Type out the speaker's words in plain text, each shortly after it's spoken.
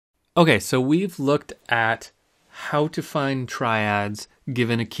Okay, so we've looked at how to find triads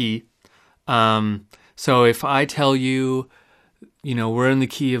given a key. So if I tell you, we're in the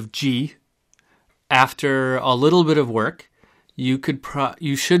key of G, after a little bit of work, you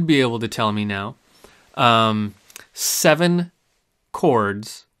should be able to tell me now 7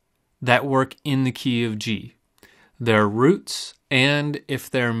 chords that work in the key of G. Their roots and if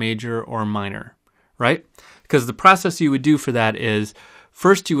they're major or minor, right? Because the process you would do for that is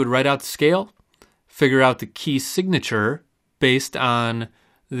first you would write out the scale, figure out the key signature based on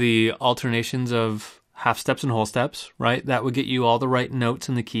the alternations of half steps and whole steps, right? That would get you all the right notes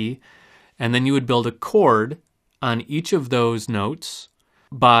in the key. And then you would build a chord on each of those notes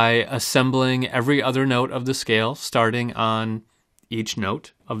by assembling every other note of the scale, starting on each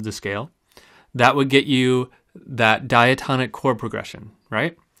note of the scale. That would get you that diatonic chord progression,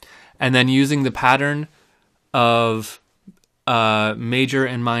 right? And then using the pattern of major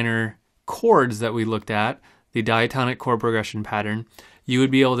and minor chords that we looked at, the diatonic chord progression pattern, you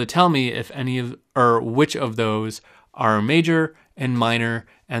would be able to tell me if any of or which of those are major and minor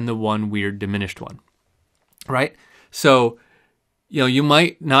and the one weird diminished one, right? So, you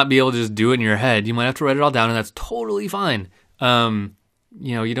might not be able to just do it in your head. You might have to write it all down, and that's totally fine.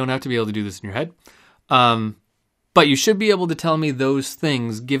 You don't have to be able to do this in your head. But you should be able to tell me those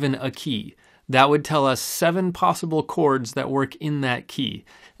things given a key. That would tell us 7 possible chords that work in that key.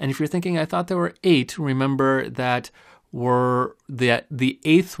 And if you're thinking, I thought there were 8, remember that the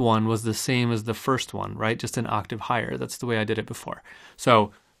 8th one was the same as the first one, right? Just an octave higher. That's the way I did it before.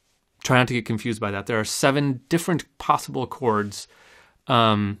 So try not to get confused by that. There are 7 different possible chords,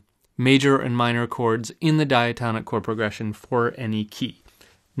 major and minor chords in the diatonic chord progression for any key.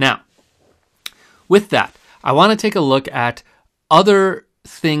 Now, with that, I want to take a look at other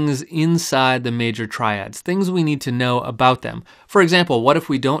things inside the major triads, things we need to know about them. For example, what if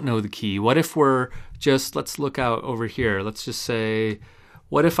we don't know the key? What if we're just, let's look out over here. Let's just say,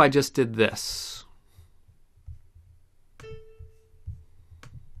 what if I just did this?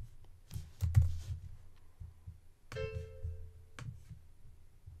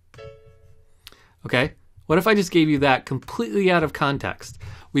 Okay, what if I just gave you that completely out of context?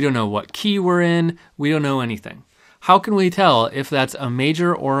 We don't know what key we're in. We don't know anything. How can we tell if that's a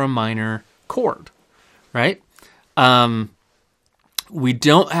major or a minor chord, right? We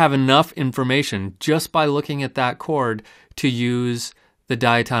don't have enough information just by looking at that chord to use the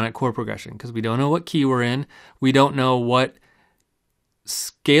diatonic chord progression because we don't know what key we're in. We don't know what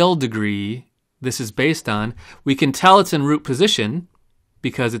scale degree this is based on. We can tell it's in root position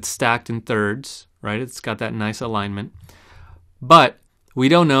because it's stacked in thirds, right? It's got that nice alignment. But we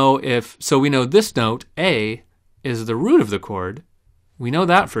don't know so we know this note, A, is the root of the chord. We know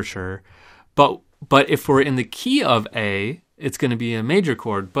that for sure. But if we're in the key of A, it's going to be a major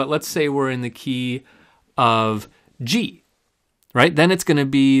chord. But let's say we're in the key of G, right? Then it's going to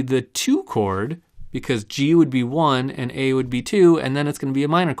be the 2 chord because G would be 1 and A would be 2, and then it's going to be a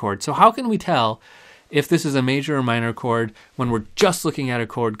minor chord. So how can we tell if this is a major or minor chord when we're just looking at a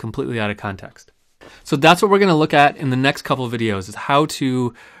chord completely out of context? So that's what we're going to look at in the next couple of videos, is how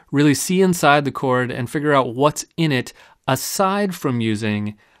to really see inside the chord and figure out what's in it aside from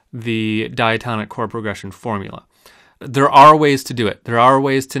using the diatonic chord progression formula. There are ways to do it. There are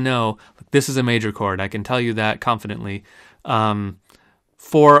ways to know this is a major chord. I can tell you that confidently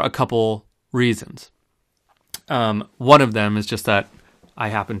for a couple reasons. One of them is just that I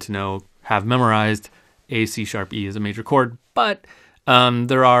happen to have memorized A, C sharp, E is a major chord, but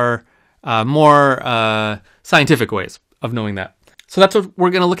there are more scientific ways of knowing that. So that's what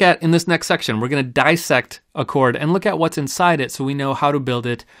we're going to look at in this next section. We're going to dissect a chord and look at what's inside it so we know how to build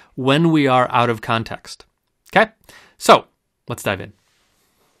it when we are out of context. Okay? So let's dive in.